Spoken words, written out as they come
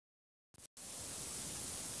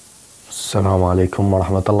السلام عليكم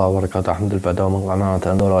ورحمة الله وبركاته. أحمد الفهداوي من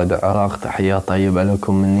قناة رائع العراق، تحيات طيبة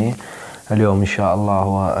لكم مني. اليوم إن شاء الله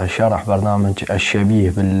هو شرح برنامج الشبيه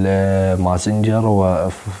بالماسنجر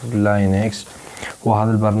وفلاينكس.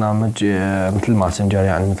 وهذا البرنامج مثل ماسنجر،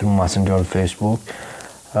 يعني مثل ماسنجر الفيسبوك.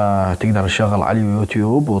 تقدر تشغل على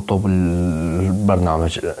اليويتوب وطوب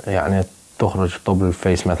البرنامج، يعني تخرج طوب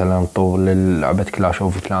الفيس مثلا، طوب لعبة كلاش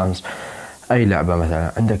اوف كلانس، أي لعبة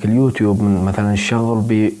مثلا. عندك اليوتيوب مثلا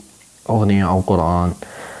تشغل أغنية أو قرآن.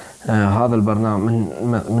 هذا البرنامج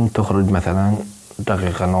من تخرج مثلا،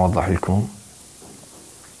 دقيقة نوضح لكم،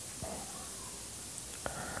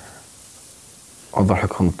 أوضح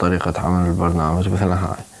لكم طريقة عمل البرنامج. مثلا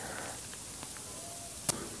هاي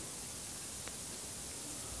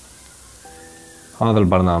هذا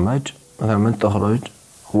البرنامج مثلا من تخرج،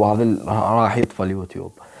 وهذا راح يطفى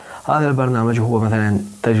اليوتيوب. هذا البرنامج هو مثلا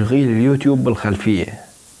تشغيل اليوتيوب بالخلفية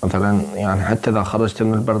مثلا، يعني حتى إذا خرجت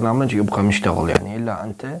من البرنامج يبقى مشتغل، يعني إلا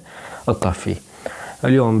أنت تطفيه.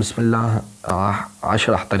 اليوم بسم الله راح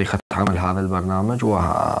أشرح طريقة عمل هذا البرنامج،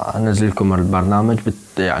 وأنزل لكم البرنامج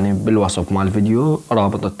يعني بالوصف مال الفيديو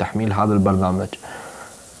رابط التحميل هذا البرنامج.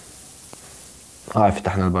 هاي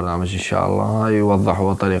فتحنا البرنامج إن شاء الله. هاي يوضح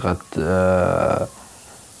هو طريقة،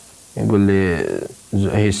 يقول لي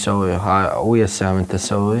هي تسوي هاي ويا السهم أنت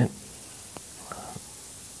تسوي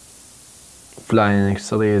Flynx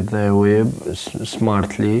read the web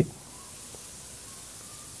smartly.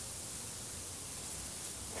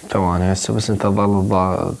 ثواني هسه بس انت تظل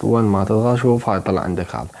الضغط، وين ما تضغط شوف هاي طلع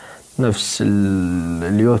عندك هذا نفس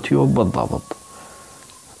اليوتيوب بالضبط.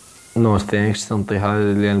 نو ثانكس تنطي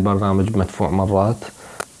هاي لان البرنامج مدفوع مرات.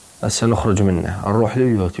 هسه نخرج منه نروح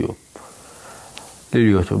لليوتيوب.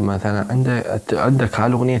 مثلا عندك هاي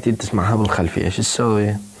الاغنية تسمعها بالخلفية، ايش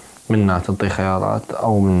تسوي؟ منها تنطي خيارات،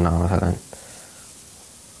 او منها مثلا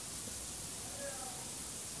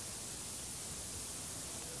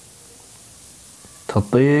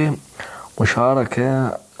تعطيه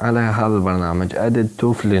مشاركة على هذا البرنامج added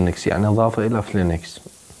to Flynx، يعني إضافة إلى Flynx.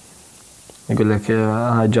 يقول لك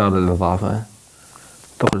هاي جار الإضافة.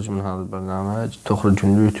 تخرج من هذا البرنامج، تخرج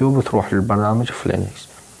من اليوتيوب وتروح للبرنامج Flynx.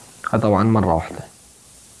 هاي طبعا مرة واحدة.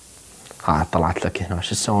 هاي طلعت لك هنا،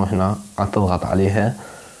 شو تسوي هنا؟ تضغط عليها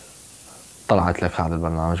طلعت لك هذا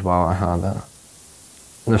البرنامج. هذا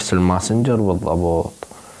نفس الماسنجر بالضبط،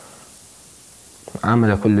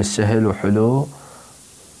 عمله كل سهل وحلو.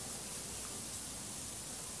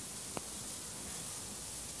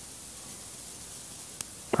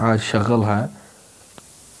 هاي تشغلها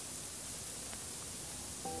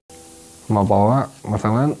مضاوع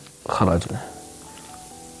مثلا، خرجنا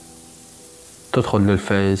تدخل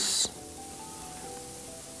للفيس،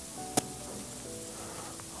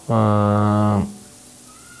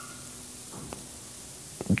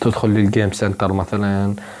 تدخل للجيم سنتر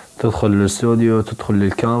مثلا، تدخل للاستوديو، تدخل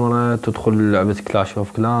للكاميرا، تدخل للعبة كلاش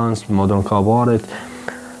اوف كلانس، مودرن كابورت،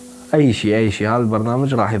 اي شيء. هذا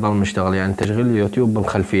البرنامج راح يظل مشتغل، يعني تشغيل اليوتيوب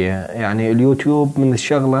بالخلفية. يعني اليوتيوب من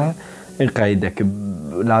الشغلة يقيدك،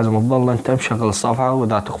 لازم تظل انت مشغل الصفحة،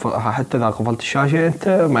 واذا تقفل حتى اذا قفلت الشاشة انت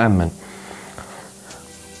مأمن.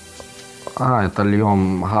 هاي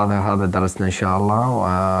اليوم هذا درسنا ان شاء الله،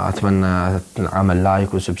 واتمنى عمل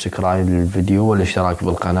لايك وسبسكرايب للفيديو والاشتراك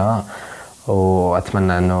بالقناة،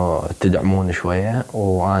 واتمنى انه تدعمون شوية،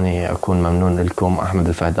 واني اكون ممنون لكم. احمد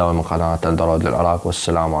الفهداوي من قناة الرجاء العراق،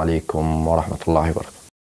 والسلام عليكم ورحمة الله وبركاته.